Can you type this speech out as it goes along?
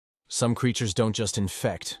Some creatures don't just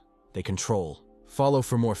infect, they control. Follow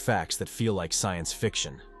for more facts that feel like science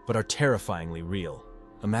fiction, but are terrifyingly real.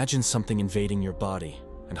 Imagine something invading your body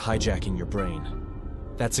and hijacking your brain.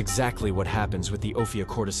 That's exactly what happens with the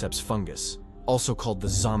Ophiocordyceps fungus, also called the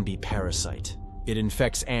zombie parasite. It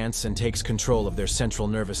infects ants and takes control of their central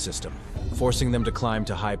nervous system, forcing them to climb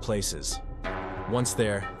to high places. Once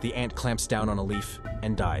there, the ant clamps down on a leaf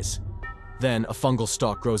and dies. Then, a fungal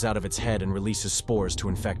stalk grows out of its head and releases spores to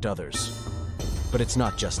infect others. But it's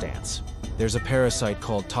not just ants. There's a parasite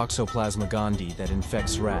called Toxoplasma gondii that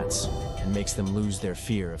infects rats and makes them lose their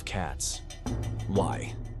fear of cats.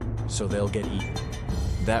 Why? So they'll get eaten.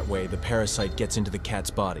 That way, the parasite gets into the cat's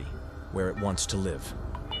body, where it wants to live.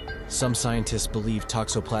 Some scientists believe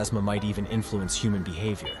Toxoplasma might even influence human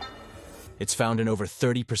behavior. It's found in over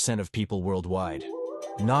 30% of people worldwide.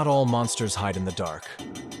 Not all monsters hide in the dark.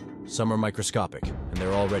 Some are microscopic, and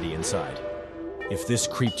they're already inside. If this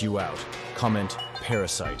creeped you out, comment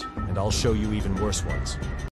 "parasite," and I'll show you even worse ones.